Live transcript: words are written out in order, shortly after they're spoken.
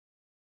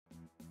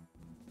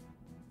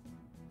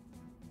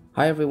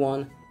Hi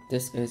everyone,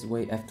 this is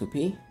Way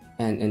F2P,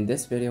 and in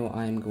this video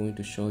I'm going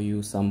to show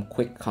you some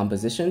quick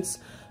compositions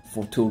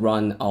to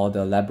run all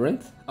the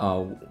labyrinth.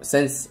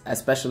 Since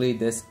especially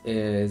this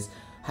is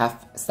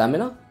half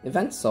stamina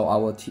event, so I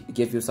will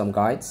give you some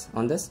guides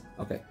on this.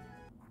 Okay.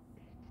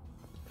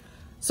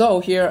 So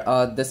here,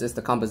 this is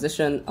the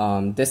composition.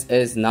 This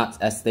is not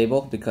as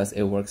stable because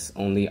it works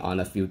only on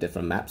a few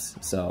different maps.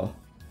 So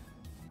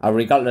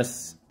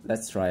regardless,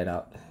 let's try it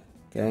out.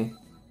 Okay.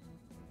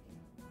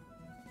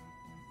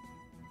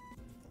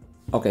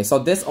 Okay, so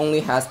this only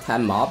has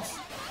 10 mobs.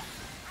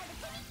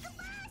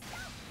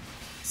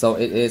 So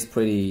it is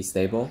pretty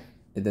stable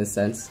in this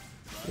sense.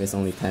 There's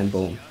only 10,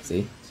 boom,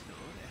 see?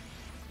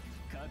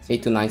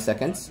 8 to 9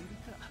 seconds.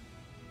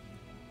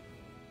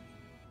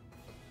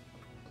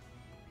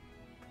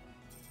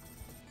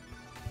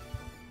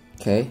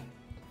 Okay.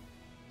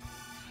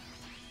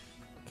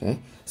 Okay,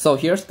 so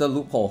here's the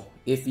loophole.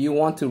 If you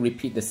want to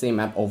repeat the same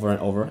map over and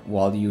over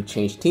while you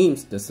change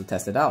teams just to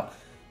test it out,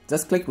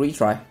 just click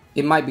retry.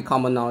 It might be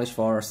common knowledge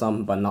for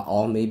some, but not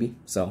all maybe.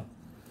 So,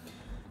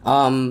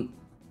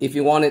 if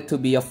you want it to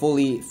be a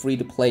fully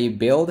free-to-play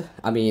build,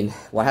 I mean,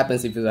 what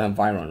happens if you don't have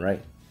Viron,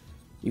 right?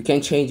 You can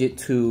change it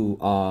to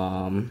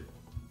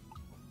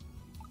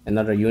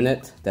another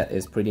unit that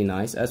is pretty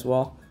nice as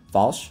well.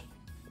 Falsh.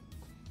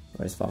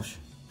 Where's Falsh?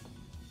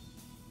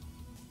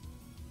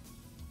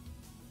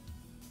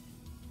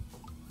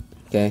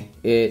 Okay,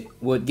 it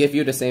would give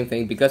you the same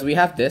thing because we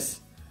have this.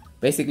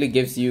 Basically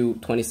gives you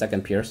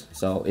 20-second pierce,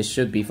 so it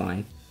should be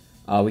fine.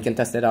 We can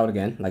test it out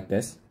again like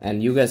this,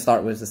 and you guys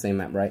start with the same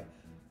map, right?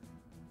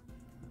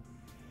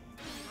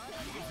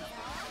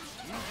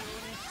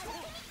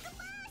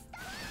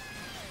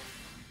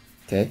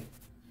 Okay.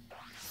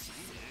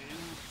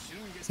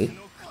 See?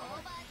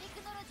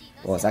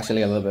 Well, it's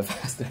actually a little bit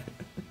faster.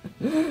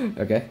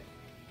 Okay.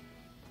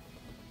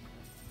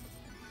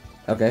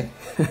 Okay.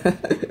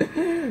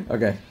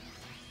 Okay.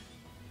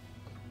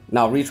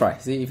 Now retry.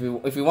 See, if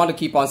you want to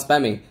keep on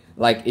spamming,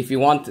 like if you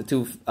want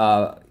to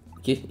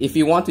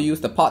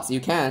use the pots, you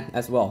can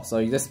as well. So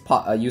you just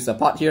use a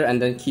pot here and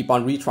then keep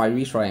on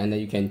retry, and then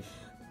you can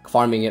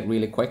farming it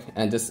really quick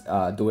and just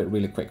do it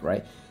really quick,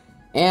 right?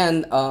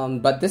 And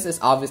but this is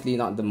obviously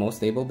not the most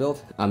stable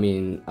build. I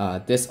mean,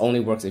 this only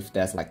works if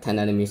there's like 10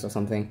 enemies or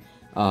something.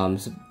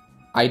 So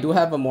I do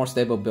have a more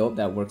stable build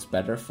that works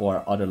better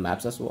for other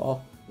maps as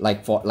well. Like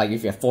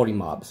if you have 40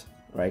 mobs,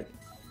 right?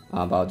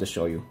 But I'll just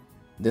show you.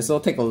 This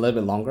will take a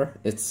little bit longer.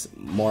 It's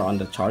more on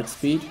the charge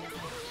speed.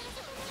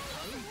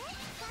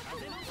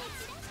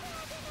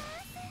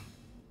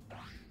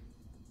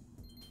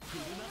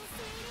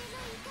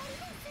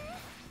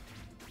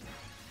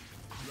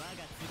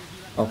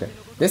 Okay,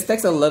 this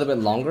takes a little bit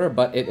longer,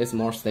 but it is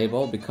more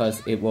stable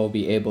because it will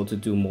be able to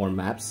do more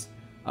maps.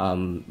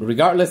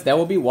 Regardless, there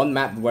will be one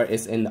map where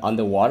it's in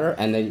underwater,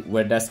 and then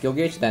where there's skill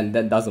gauge, then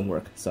that doesn't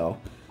work. So,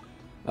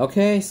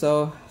 okay,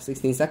 so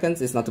 16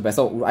 seconds is not too bad.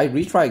 So I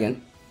retry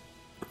again.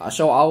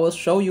 So I will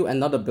show you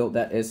another build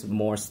that is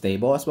more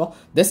stable as well.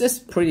 This is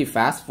pretty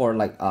fast for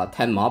like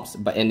 10 mobs,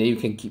 and then you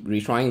can keep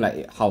retrying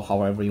like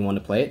however you want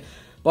to play it.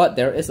 But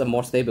there is a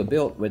more stable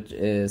build, which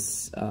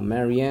is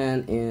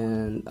Marrianne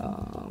and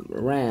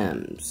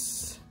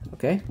Rams.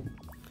 Okay,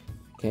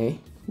 okay,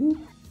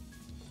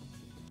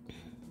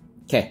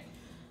 okay.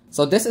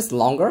 So this is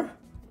longer,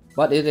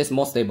 but it is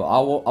more stable. I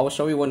will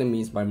show you what it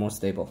means by more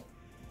stable.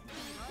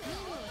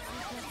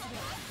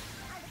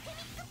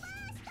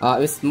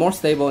 It's more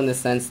stable in the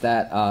sense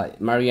that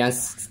Marrianne's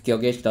skill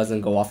gauge doesn't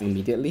go off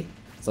immediately,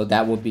 so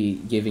that would be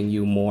giving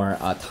you more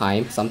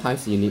time.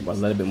 Sometimes you need a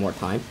little bit more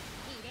time.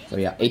 So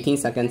yeah, 18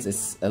 seconds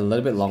is a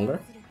little bit longer,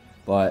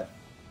 but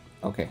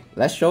okay.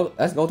 Let's go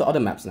to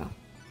other maps now.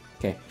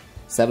 Okay,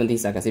 17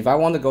 seconds. If I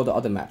want to go to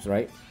other maps,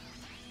 right?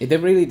 It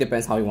really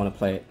depends how you want to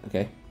play it.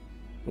 Okay,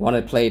 you want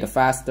to play the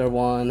faster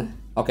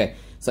one. Okay,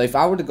 so if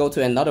I were to go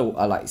to another,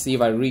 like see if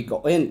I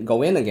go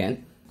in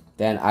again,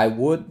 then I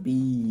would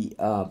be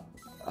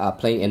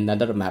playing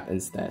another map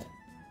instead.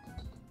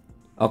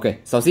 Okay,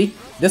 so see,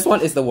 this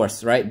one is the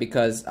worst, right?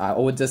 Because I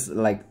would just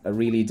like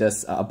really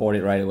just abort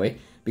it right away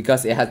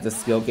because it has the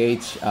skill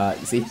gauge.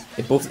 You see,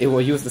 it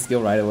will use the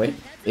skill right away.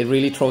 It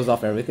really throws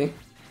off everything,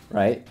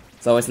 right?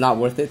 So it's not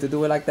worth it to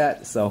do it like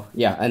that. So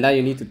yeah, and then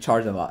you need to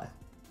charge a lot.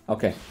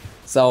 Okay,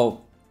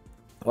 so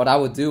what I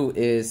would do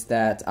is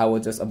that I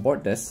would just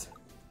abort this.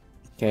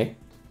 Okay,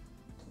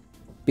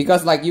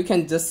 because like you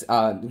can just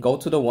go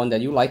to the one that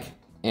you like.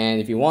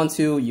 And if you want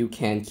to, you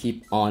can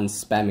keep on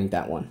spamming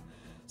that one.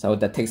 So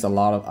that takes a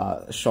lot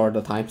of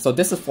shorter time. So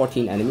this is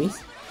 14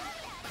 enemies.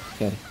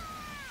 Okay.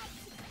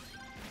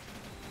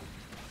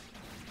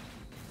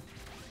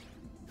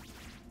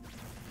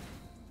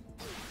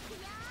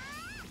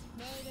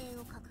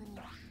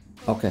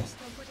 Okay.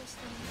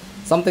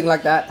 Something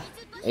like that.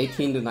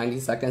 18 to 90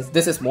 seconds.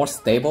 This is more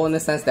stable in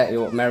the sense that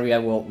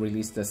Marrianne will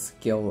release the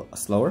skill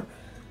slower.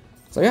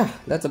 So yeah,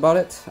 that's about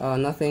it.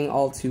 Nothing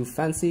all too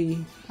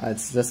fancy.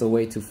 It's just a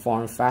way to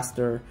farm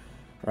faster,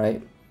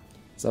 right?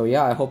 So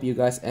yeah, I hope you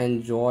guys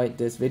enjoyed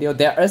this video.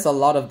 There is a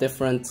lot of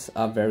different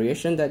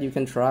variation that you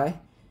can try.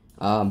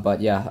 But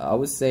yeah, I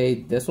would say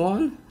this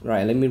one.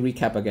 Right, let me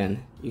recap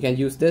again. You can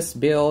use this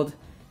build.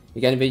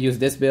 You can even use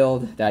this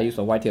build that I use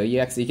for Whitetail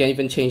EX. You can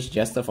even change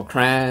Jester for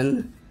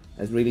Cran.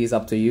 That really is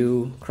up to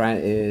you. Cran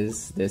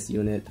is this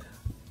unit.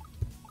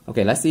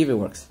 Okay, let's see if it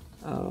works.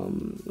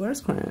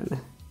 Where's Cran?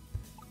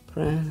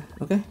 Cran,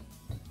 okay.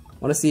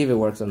 Want to see if it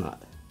works or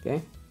not,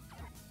 okay?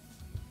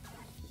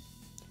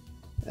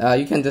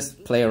 You can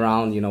just play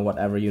around, you know,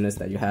 whatever units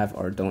that you have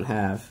or don't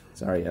have.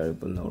 Sorry, I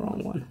put the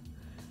wrong one.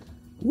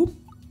 Whoop.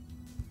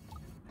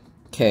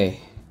 Okay,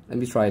 let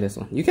me try this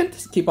one. You can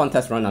just keep on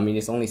test run. I mean,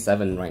 it's only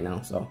 7 right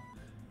now, so.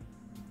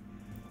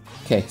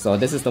 Okay, so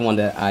this is the one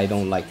that I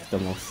don't like the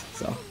most,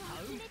 so.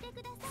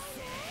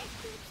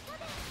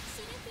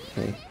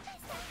 Okay.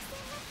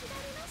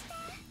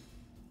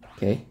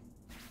 Okay.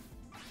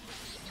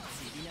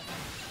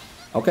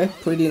 Okay,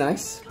 pretty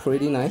nice,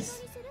 pretty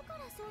nice.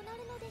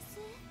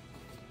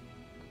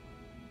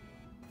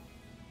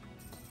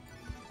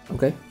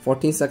 Okay,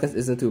 14 seconds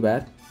isn't too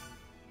bad.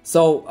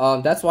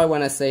 So that's why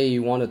when I say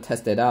you want to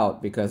test it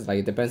out, because like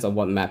it depends on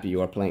what map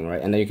you are playing,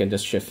 right? And then you can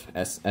just shift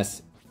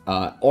as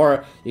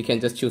or you can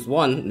just choose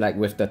one like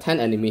with the 10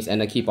 enemies and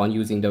then keep on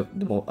using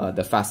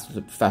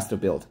the faster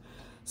build.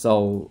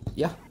 So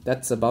yeah,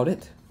 that's about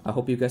it. I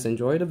hope you guys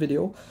enjoyed the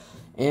video,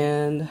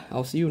 and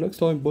I'll see you next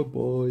time. Bye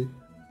bye.